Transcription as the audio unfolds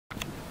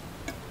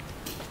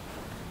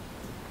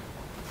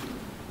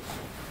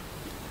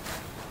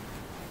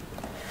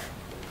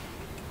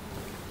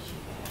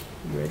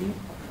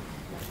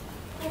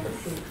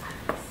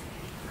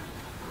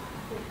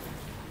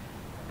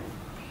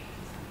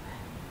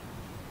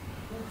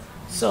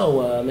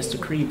So, Mr.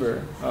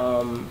 Creber,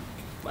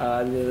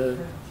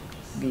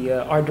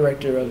 the art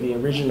director of the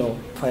original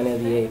Planet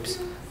of the Apes,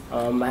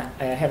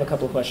 I have a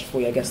couple of questions for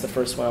you. I guess the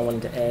first one I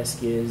wanted to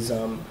ask is,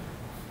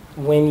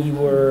 when you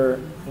were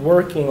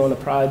working on the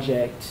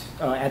project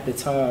at the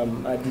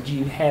time, did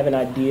you have an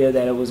idea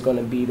that it was going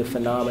to be the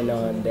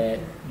phenomenon that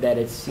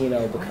it's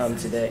become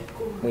today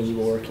when you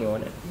were working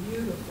on it?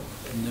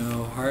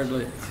 No,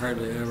 hardly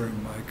ever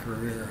in my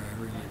career I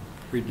really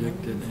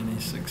predicted any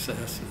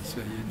successes.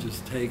 So you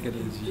just take it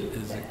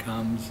as it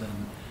comes,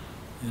 and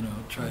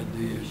try to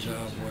do your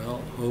job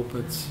well. Hope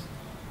it's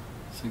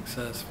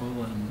successful,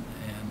 and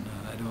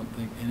I don't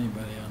think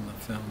anybody on the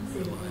film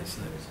realized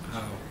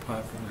how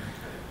popular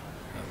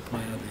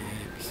Planet of the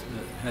Apes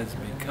has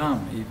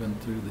become, even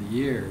through the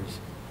years.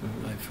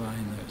 Mm-hmm. I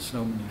find there's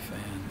so many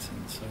fans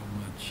and so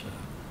much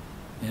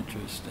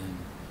interest in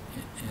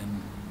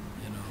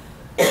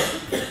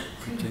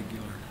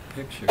particular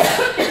picture.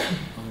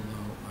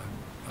 Although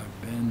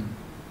I've been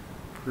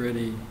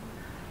pretty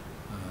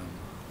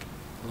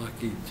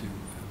lucky to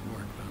have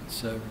worked on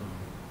several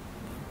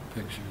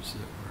pictures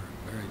that were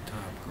very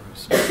top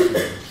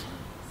grossing.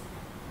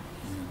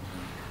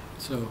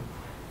 So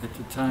at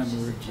the time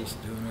we were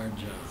just doing our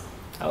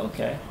job.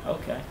 Okay,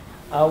 okay.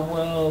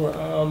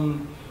 Well,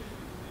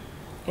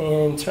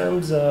 in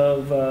terms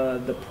of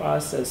the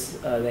process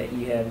that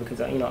you have, because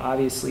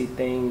obviously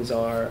things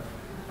are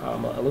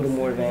a little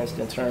more advanced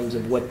in terms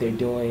of what they're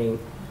doing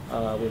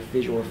with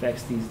visual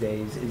effects these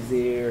days. Is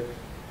there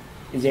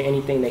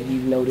anything that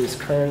you've noticed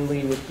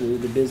currently with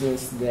the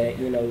business that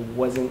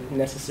wasn't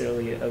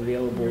necessarily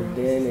available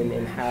then,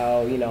 and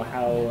how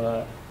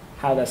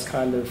that's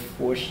kind of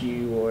forced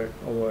you or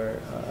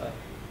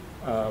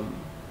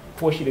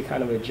force you to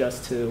kind of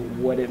adjust to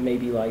what it may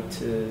be like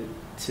to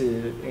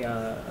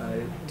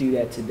do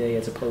that today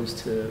as opposed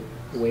to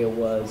the way it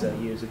was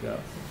years ago?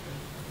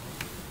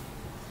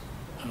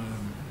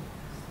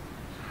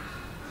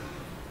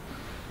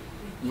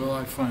 Well,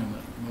 I find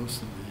that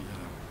most of the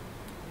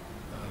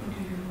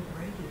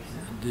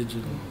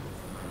digital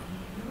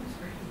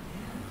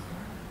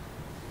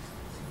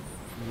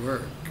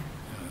work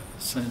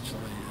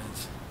essentially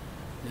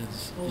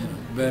is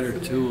better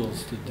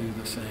tools to do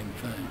the same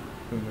thing.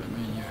 I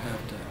mean, you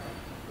have to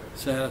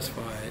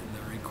satisfy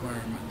the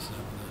requirements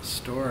of the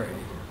story,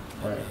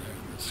 right,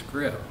 the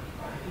script,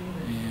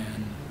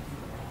 and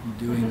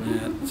doing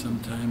that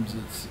sometimes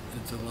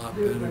it's a lot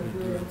better to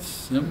do it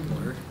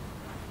simpler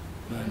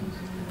than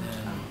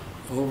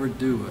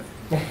overdo it.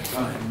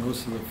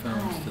 Most of the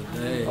films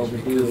today,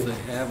 because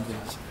they have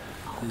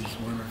these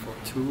wonderful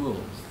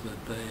tools,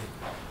 that they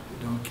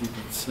don't keep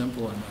it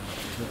simple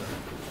enough to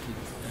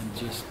and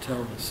just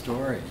tell the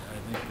story. I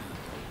think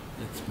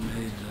that it's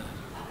made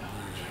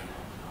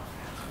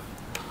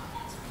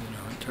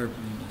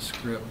interpreting the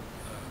script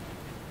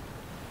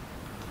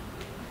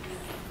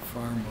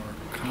far more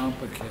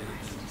complicated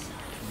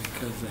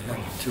because they have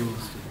the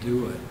tools to do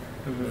it.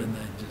 Mm-hmm. And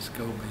they just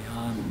go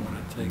beyond what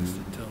it takes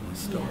to tell the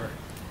story.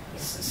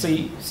 So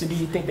do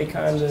you think they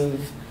kind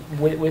of,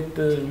 with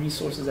the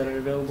resources that are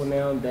available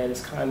now, that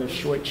it's kind of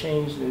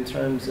shortchanged in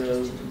terms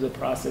of the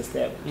process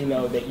that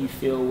that you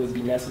feel would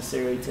be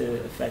necessary to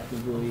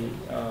effectively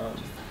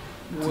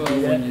well,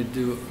 do that?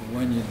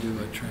 when you do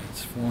a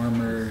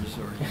Transformers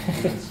or you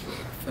do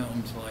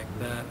films like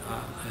that,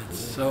 it's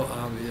so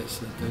obvious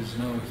that there's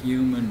no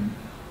human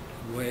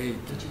way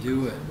to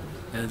do it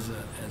as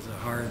a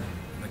hard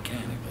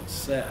mechanical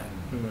set.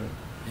 Mm-hmm.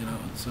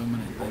 And so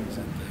many things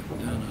that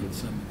they've done on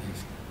some of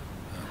these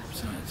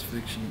science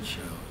fiction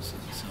shows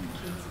and some of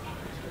the,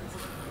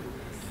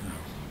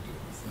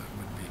 what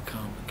would be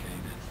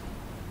complicated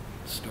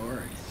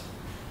stories.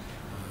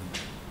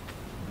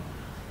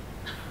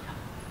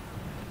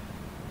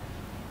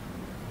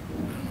 I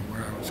don't know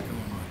where I was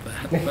going with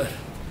that, but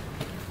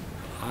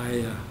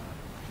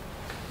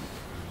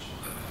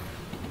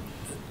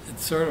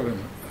it's sort of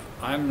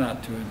I'm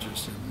not too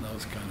interested in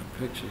those kind of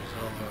pictures,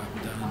 although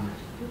I've done,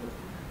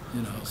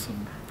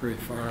 some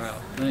pretty far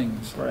out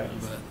things. Right.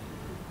 But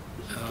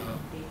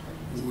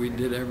we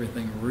did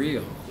everything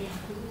real.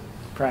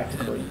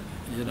 Practically.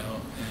 And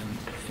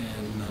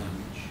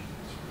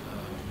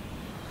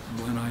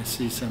when I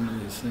see some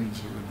of these things,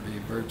 it would be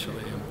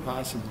virtually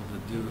impossible to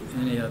do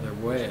any other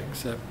way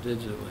except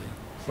digitally.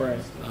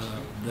 Right.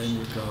 Then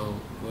you go,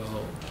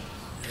 well,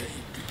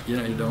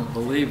 you don't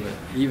believe it,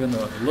 even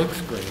though it looks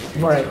great.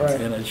 Right,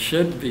 right. And it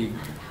should be,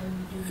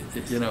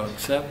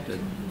 accepted.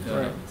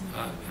 Right.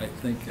 I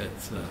think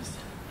it's.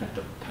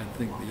 I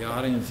think the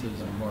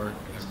audiences are more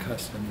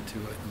accustomed to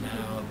it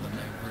now than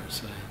they were,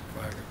 say,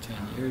 5 or 10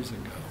 years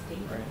ago.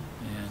 Right.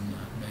 And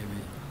maybe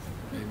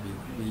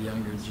the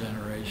younger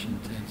generation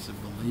tends to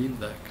believe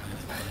that kind of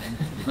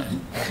thing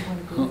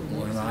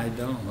when I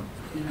don't.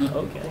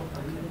 Okay.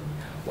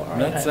 Well, I'm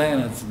not saying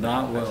it's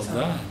not well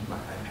done.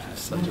 I'm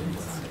just saying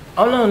it's.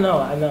 Oh no,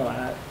 I know.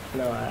 I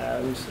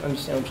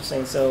understand what you're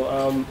saying.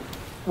 So,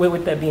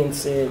 with that being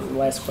said,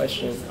 last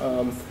question.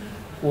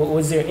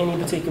 Was there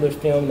any particular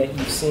film that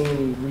you've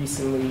seen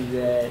recently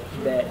that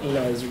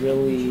has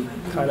really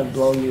kind of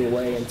blown you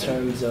away in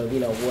terms of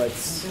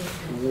what's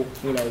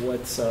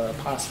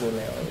possible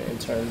now in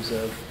terms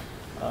of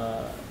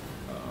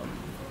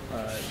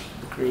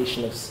the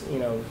creation of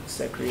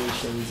set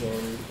creations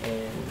and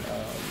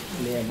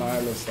the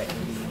environments that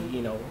can be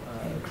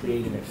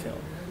created in film?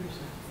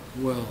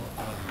 Well,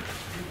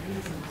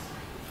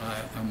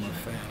 I'm a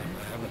fan of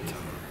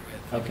Avatar.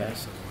 I think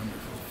it's a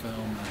wonderful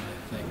film, and I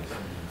think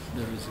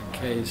there was a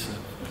case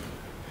of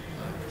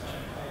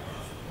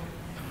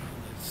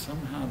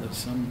somehow there's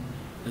some,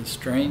 as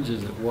strange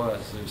as it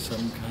was, there's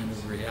some kind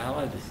of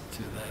reality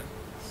to that,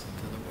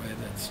 to the way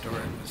that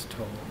story was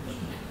told,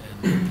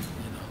 and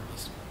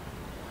this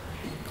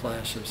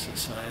clash of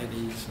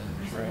societies,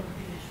 and right.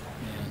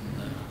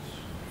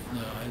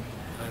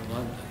 I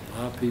loved it. A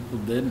lot of people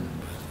didn't,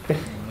 but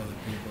I'm one of the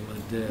people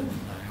that did, and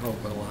I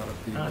hope a lot of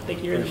people. I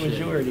think you're the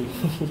majority.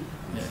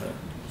 Yeah,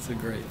 it's a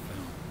great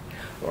film.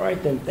 All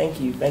right, then. Thank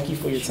you. Thank you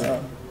for your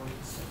time.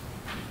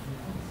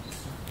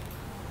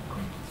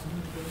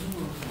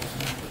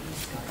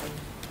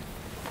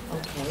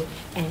 Okay.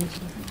 And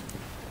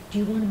do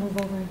you want to move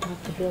over and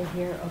talk to Bill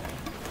here? Okay.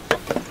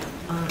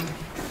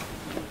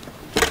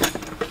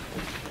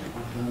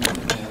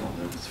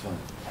 That was fun.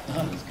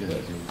 That was good.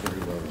 You were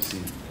very well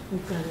received.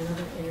 We've got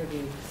another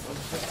interview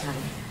this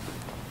time.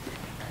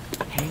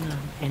 Hang on.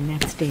 And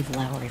that's Dave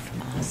Lowry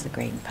from Oz the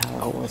Great and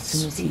Powerful. Well, as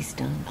soon as he's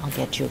done, I'll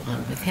get you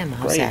on with him.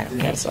 How's that?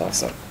 Okay? That's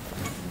awesome.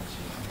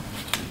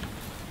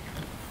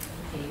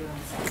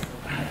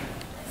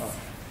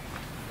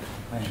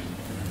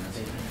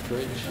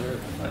 Great shirt.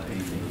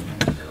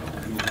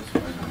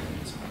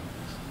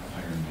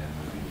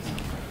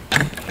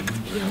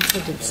 He also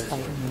did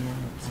Spider-Man.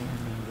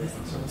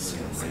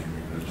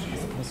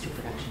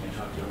 Post-production.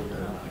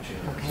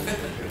 Okay.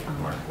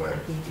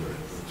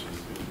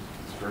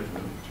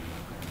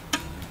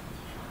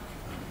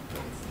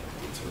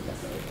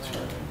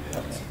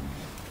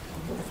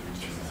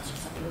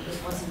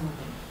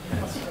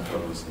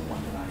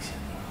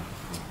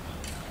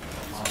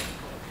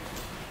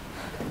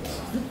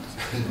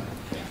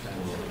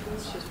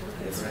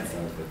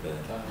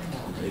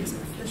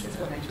 This is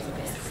what I do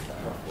best.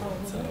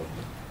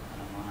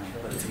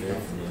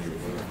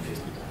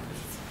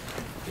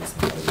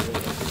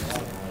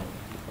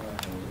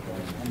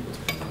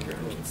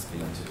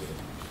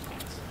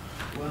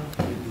 Well,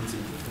 it's a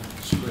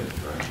script,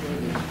 right?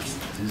 It's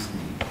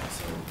Disney,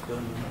 so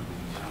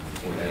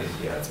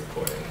yeah, it's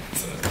recording.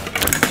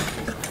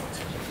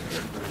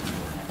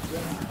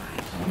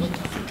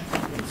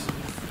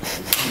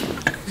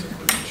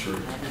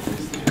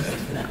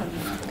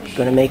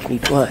 Gonna make me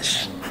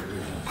blush.